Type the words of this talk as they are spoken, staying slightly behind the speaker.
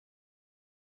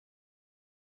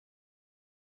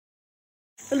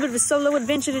little bit of a solo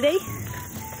adventure today.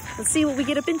 Let's see what we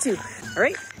get up into. All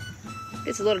right.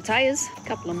 It's a lot of tires. A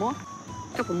couple more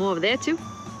over there too.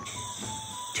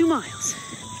 2 miles.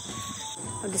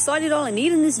 I've decided all I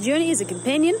need in this journey is a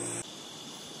companion.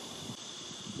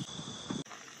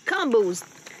 Combos.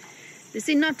 They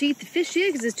say not to eat the fish here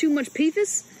because there's too much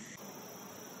PFAS.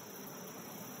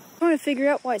 Trying to figure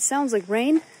out why it sounds like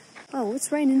rain. Oh,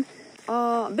 it's raining.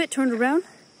 A bit turned around.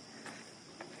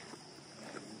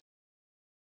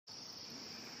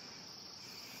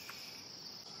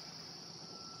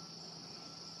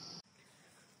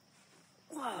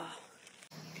 Wow.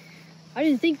 I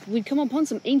didn't think we'd come upon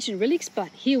some ancient relics, but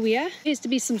here we are. It appears to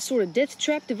be some sort of death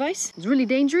trap device. It's really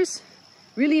dangerous,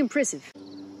 really impressive.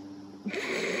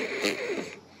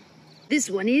 This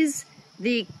one is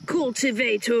the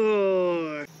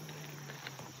cultivator.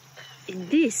 And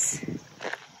this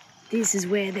is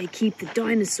where they keep the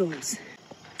dinosaurs.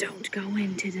 Don't go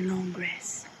into the long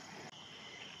grass.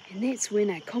 And that's when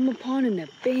I come upon an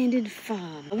abandoned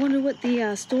farm. I wonder what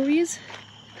the story is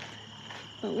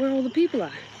about where all the people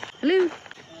are. Hello?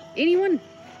 Anyone?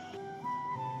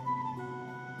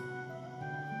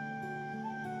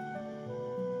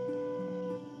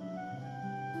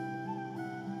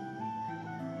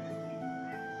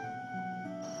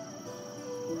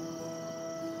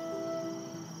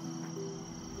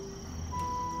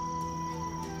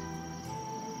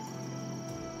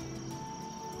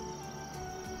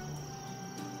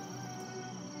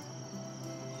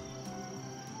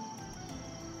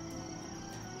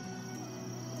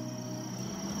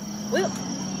 Well,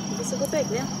 I guess I'll go back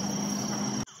now.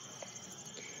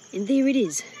 And there it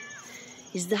is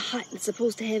the hut that's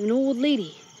supposed to have an old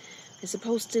lady. That's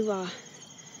supposed to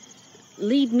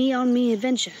lead me on my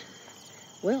adventure.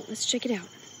 Well, let's check it out.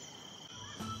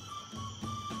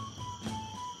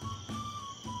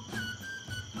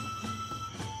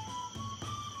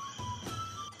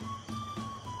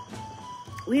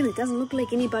 Well, it doesn't look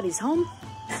like anybody's home.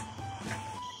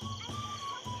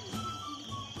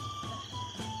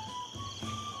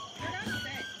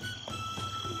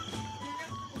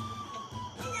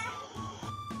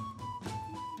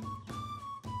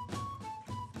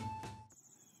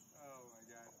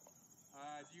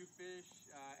 Do you fish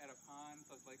at a pond?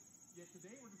 So it's like, yeah,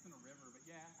 today we're just in a river, but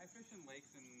yeah, I fish in lakes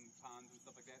and ponds and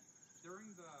stuff like that. During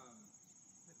the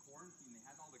quarantine, they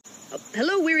had all the... Oh,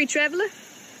 hello, weary traveler.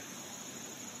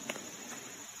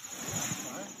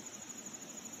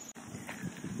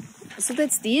 So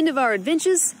that's the end of our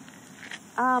adventures.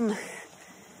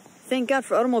 Thank God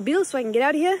for automobiles so I can get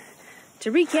out of here.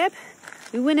 To recap,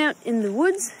 we went out in the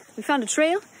woods, we found a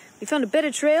trail, we found a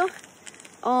better trail.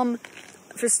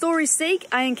 For story's sake,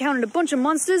 I encountered a bunch of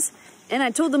monsters, and I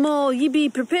told them all, "Ye be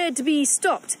prepared to be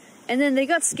stopped." And then they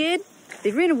got scared,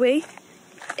 they ran away,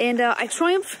 and I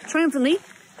triumphantly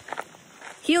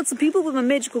healed some people with my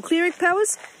magical cleric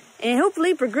powers, and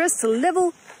hopefully progressed to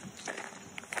level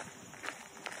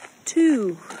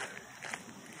 2.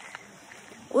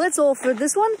 Well, that's all for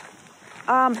this one.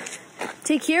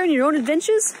 Take care in your own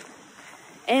adventures,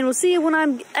 and we'll see you when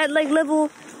I'm at level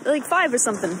 5 or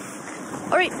something.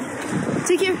 All right.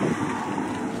 Take care.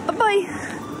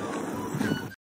 Bye-bye.